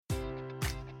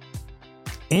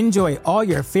Enjoy all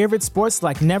your favorite sports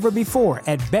like never before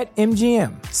at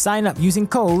BetMGM. Sign up using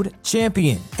code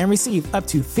CHAMPION and receive up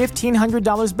to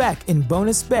 $1,500 back in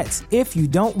bonus bets if you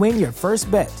don't win your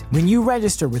first bet. When you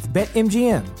register with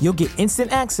BetMGM, you'll get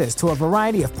instant access to a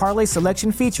variety of parlay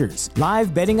selection features,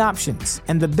 live betting options,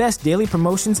 and the best daily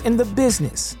promotions in the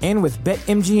business. And with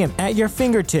BetMGM at your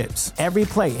fingertips, every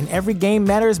play and every game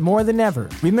matters more than ever.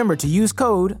 Remember to use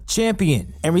code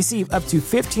CHAMPION and receive up to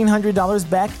 $1,500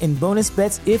 back in bonus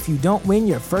bets if you don't win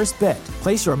your first bet.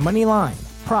 Place your money line,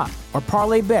 prop, or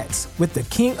parlay bets with the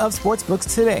king of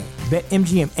sportsbooks today.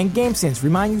 BetMGM and GameSense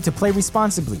remind you to play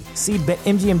responsibly. See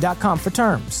BetMGM.com for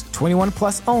terms. 21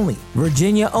 plus only.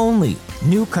 Virginia only.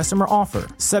 New customer offer.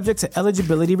 Subject to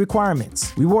eligibility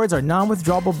requirements. Rewards are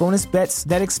non-withdrawable bonus bets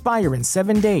that expire in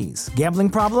 7 days. Gambling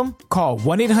problem? Call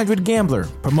 1-800-GAMBLER.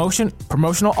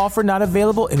 Promotional offer not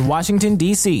available in Washington,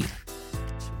 D.C.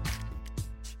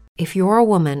 If you're a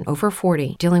woman over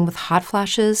 40 dealing with hot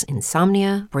flashes,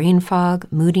 insomnia, brain fog,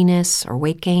 moodiness, or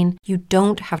weight gain, you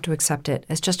don't have to accept it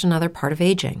as just another part of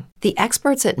aging. The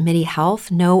experts at MIDI Health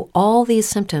know all these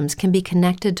symptoms can be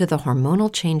connected to the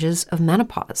hormonal changes of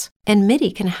menopause. And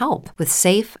MIDI can help with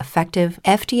safe, effective,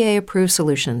 FDA-approved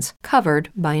solutions covered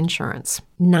by insurance.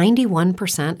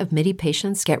 91% of MIDI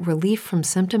patients get relief from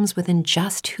symptoms within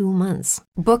just 2 months.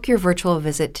 Book your virtual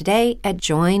visit today at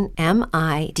joinmidi.com.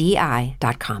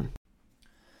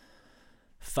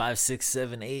 5, 6,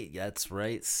 7, 8. That's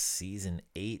right. Season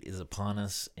 8 is upon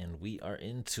us, and we are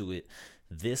into it.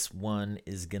 This one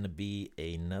is going to be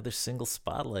another single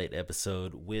spotlight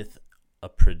episode with a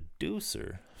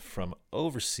producer from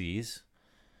overseas,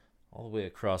 all the way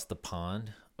across the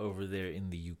pond over there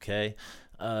in the UK.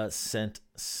 Sent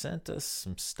us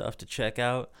some stuff to check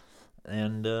out,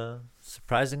 and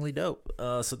surprisingly dope.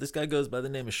 So this guy goes by the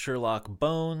name of Sherlock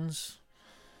Bones,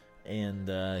 and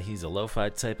he's a lo-fi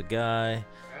type of guy,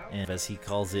 and as he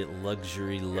calls it,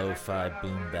 luxury lo-fi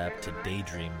boom bap to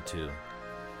daydream to.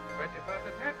 But you thought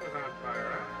the tent was on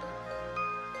fire, huh?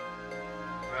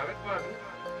 Well, it wasn't.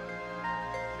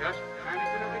 Just a tiny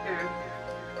bit of a gas.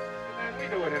 And we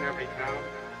do it in every town.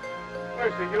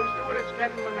 Where's the use of it? It's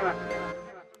getting monotonous.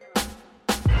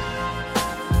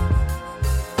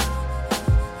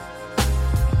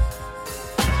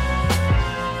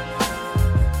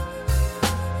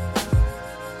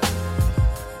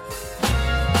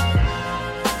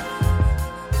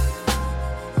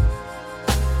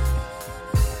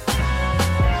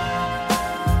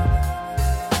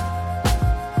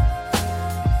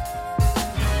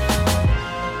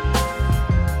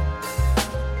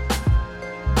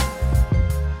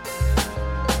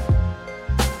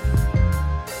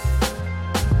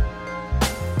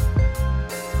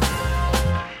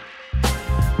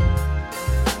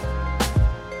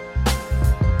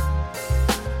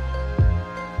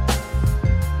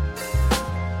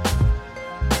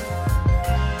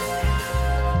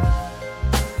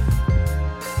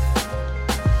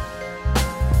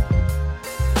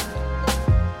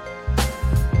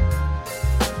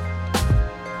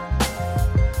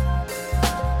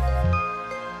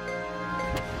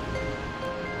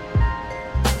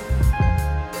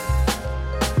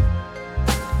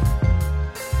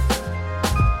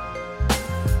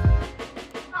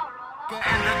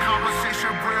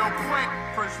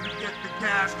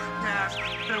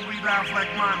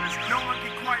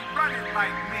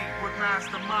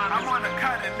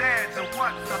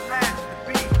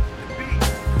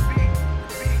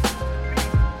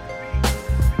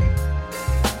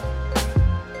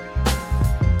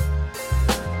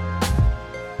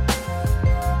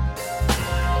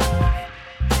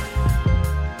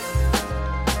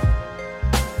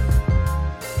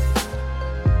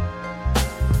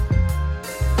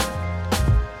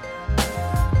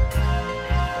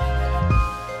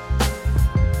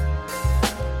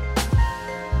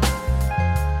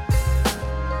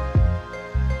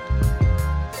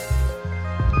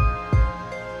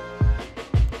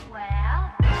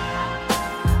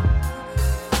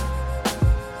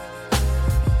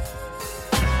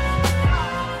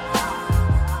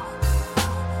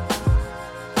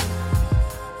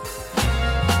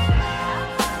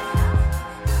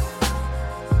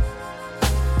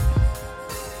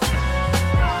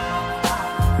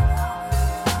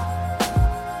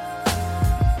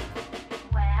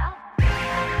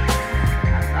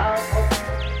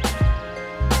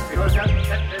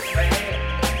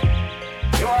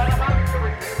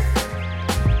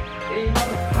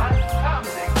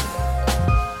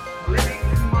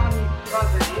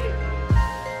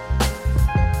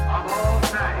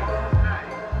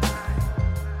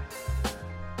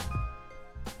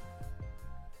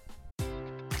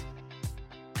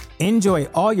 Enjoy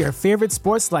all your favorite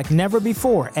sports like never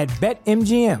before at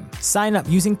BetMGM. Sign up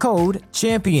using code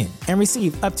CHAMPION and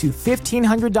receive up to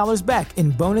 $1,500 back in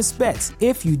bonus bets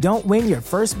if you don't win your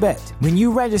first bet. When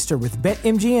you register with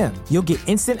BetMGM, you'll get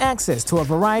instant access to a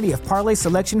variety of parlay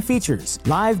selection features,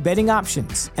 live betting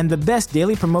options, and the best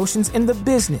daily promotions in the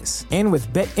business. And with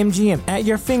BetMGM at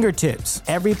your fingertips,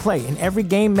 every play and every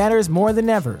game matters more than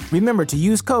ever. Remember to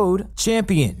use code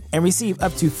CHAMPION and receive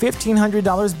up to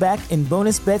 $1,500 back in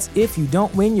bonus bets if you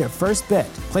don't win your first bet.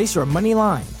 Place your money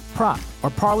line, prop, or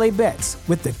parlay bets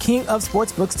with the king of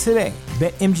sportsbooks today.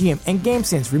 BetMGM and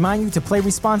GameSense remind you to play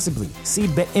responsibly. See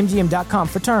BetMGM.com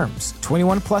for terms.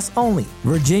 21 plus only.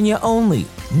 Virginia only.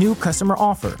 New customer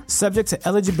offer. Subject to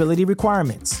eligibility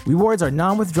requirements. Rewards are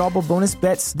non-withdrawable bonus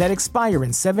bets that expire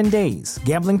in 7 days.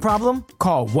 Gambling problem?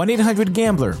 Call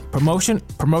 1-800-GAMBLER.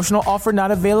 Promotional offer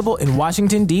not available in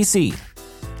Washington, D.C.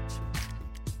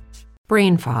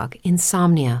 Brain fog,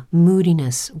 insomnia,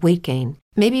 moodiness, weight gain.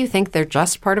 Maybe you think they're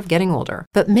just part of getting older,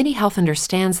 but MIDI Health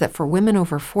understands that for women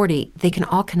over 40, they can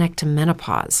all connect to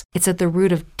menopause. It's at the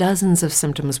root of dozens of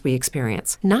symptoms we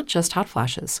experience, not just hot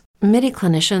flashes. MIDI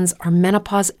clinicians are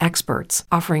menopause experts,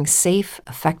 offering safe,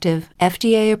 effective,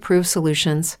 FDA-approved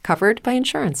solutions covered by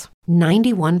insurance.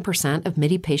 91% of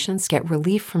MIDI patients get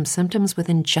relief from symptoms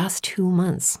within just 2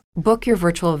 months. Book your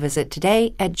virtual visit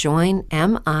today at joinmidi.com.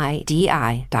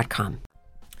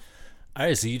 All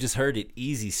right, so you just heard it,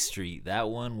 Easy Street. That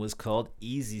one was called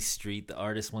Easy Street. The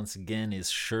artist, once again, is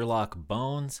Sherlock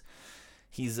Bones.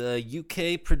 He's a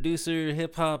UK producer,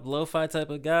 hip-hop, lo-fi type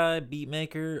of guy, beat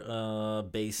maker,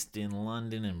 based in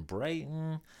London and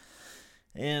Brighton.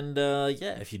 And,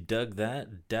 yeah, if you dug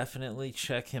that, definitely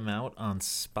check him out on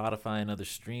Spotify and other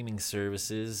streaming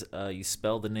services. You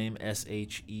spell the name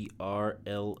SHERLOCK,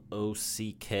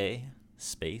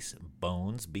 space,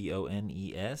 Bones,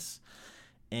 BONES.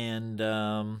 And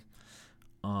on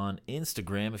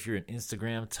Instagram, if you're an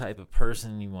Instagram type of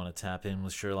person and you want to tap in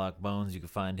with Sherlock Bones, you can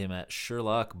find him at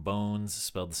Sherlock Bones,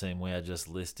 spelled the same way I just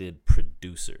listed,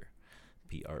 producer,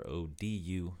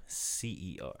 PRODUCER.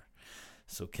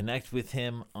 So connect with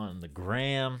him on the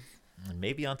gram and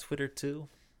maybe on Twitter too.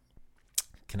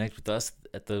 Connect with us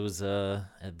at those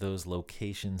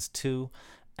locations too,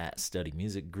 at Study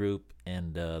Music Group,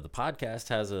 and the podcast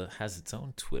has its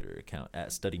own Twitter account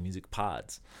at Study Music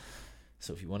Pods.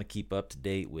 So if you want to keep up to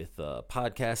date with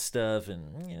podcast stuff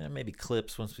and maybe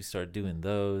clips once we start doing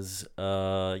those,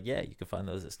 you can find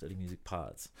those at Study Music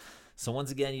Pods. So once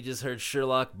again, you just heard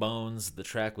Sherlock Bones. The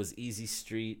track was Easy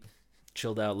Street,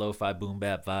 chilled out lo-fi boom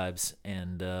bap vibes,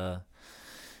 and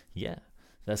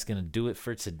that's gonna do it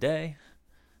for today.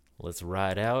 Let's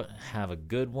ride out, have a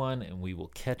good one, and we will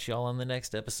catch y'all on the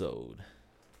next episode.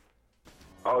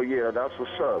 Oh yeah, that's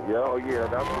what's up, yo. Oh yeah,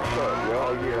 that's what's up, yo.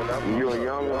 Oh yeah, that's what's you're a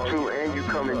young one too, and you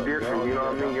coming different, you know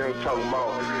what I mean? You ain't talking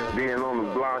about being on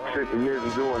the block, sitting this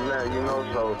and doing that, you know,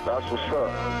 so that's what's up.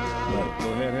 Right.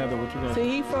 Go ahead, Heather, what you got? See,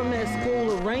 he from that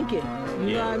school of ranking,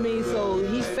 you know what I mean? So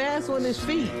he's fast on his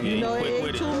feet, you know, it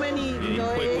ain't too many, you know,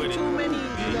 it ain't too many,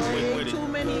 you know, it ain't too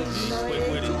many, you know, it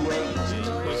ain't too many, you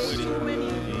know, it ain't too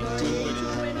many.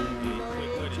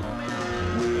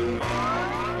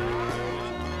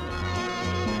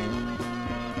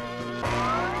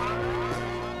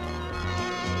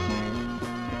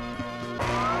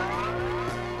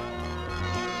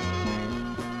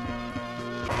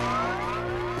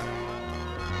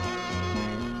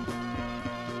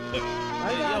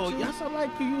 Yes, I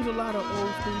like to use a lot of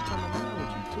old school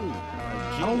terminology too.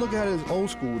 I don't look at it as old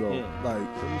school though. Yeah.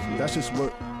 Like that's just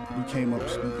what we came up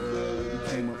speaking.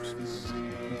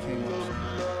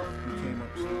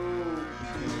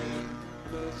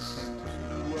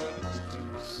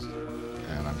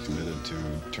 And I'm committed to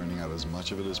turning out as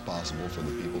much of it as possible for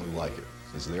the people who like it.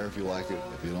 It's there if you like it.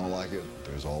 If you don't like it,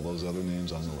 there's all those other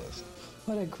names on the list.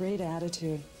 What a great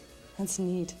attitude. That's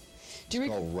neat. It's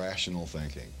called rational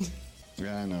thinking.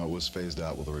 Yeah, I know. It was phased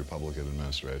out with the Republican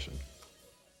administration.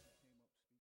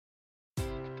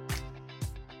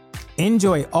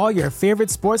 Enjoy all your favorite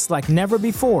sports like never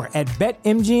before at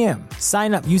BetMGM.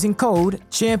 Sign up using code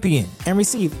CHAMPION and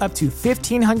receive up to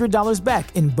 $1,500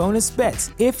 back in bonus bets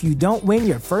if you don't win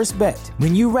your first bet.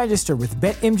 When you register with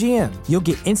BetMGM, you'll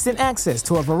get instant access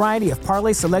to a variety of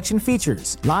parlay selection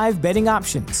features, live betting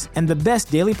options, and the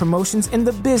best daily promotions in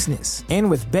the business.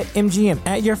 And with BetMGM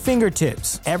at your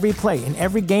fingertips, every play and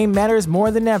every game matters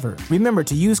more than ever. Remember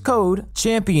to use code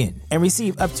CHAMPION and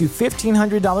receive up to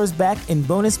 $1,500 back in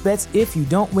bonus bets if you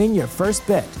don't win your first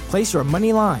bet. Place your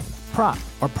money line, prop,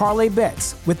 or parlay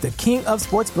bets with the king of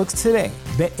sportsbooks today.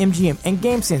 BetMGM and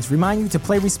GameSense remind you to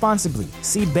play responsibly.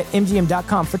 See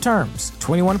BetMGM.com for terms.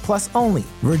 21 plus only.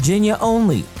 Virginia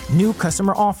only. New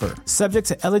customer offer. Subject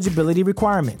to eligibility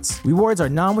requirements. Rewards are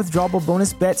non-withdrawable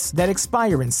bonus bets that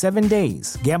expire in 7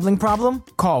 days. Gambling problem?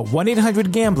 Call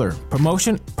 1-800-GAMBLER.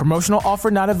 Promotional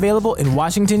offer not available in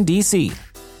Washington, D.C.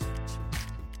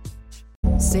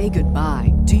 Say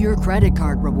goodbye to your credit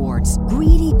card rewards.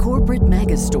 Greedy corporate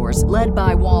mega stores, led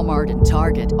by Walmart and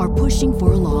Target, are pushing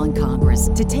for a law in Congress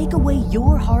to take away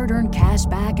your hard-earned cash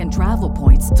back and travel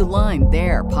points to line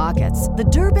their pockets. The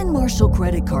Durbin-Marshall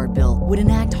credit card bill would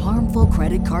enact harmful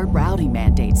credit card routing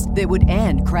mandates that would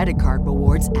end credit card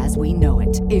rewards as we know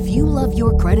it. If you love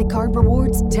your credit card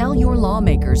rewards, tell your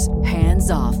lawmakers,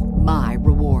 hands off my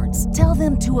rewards. Tell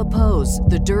them to oppose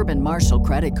the Durbin-Marshall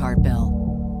credit card bill.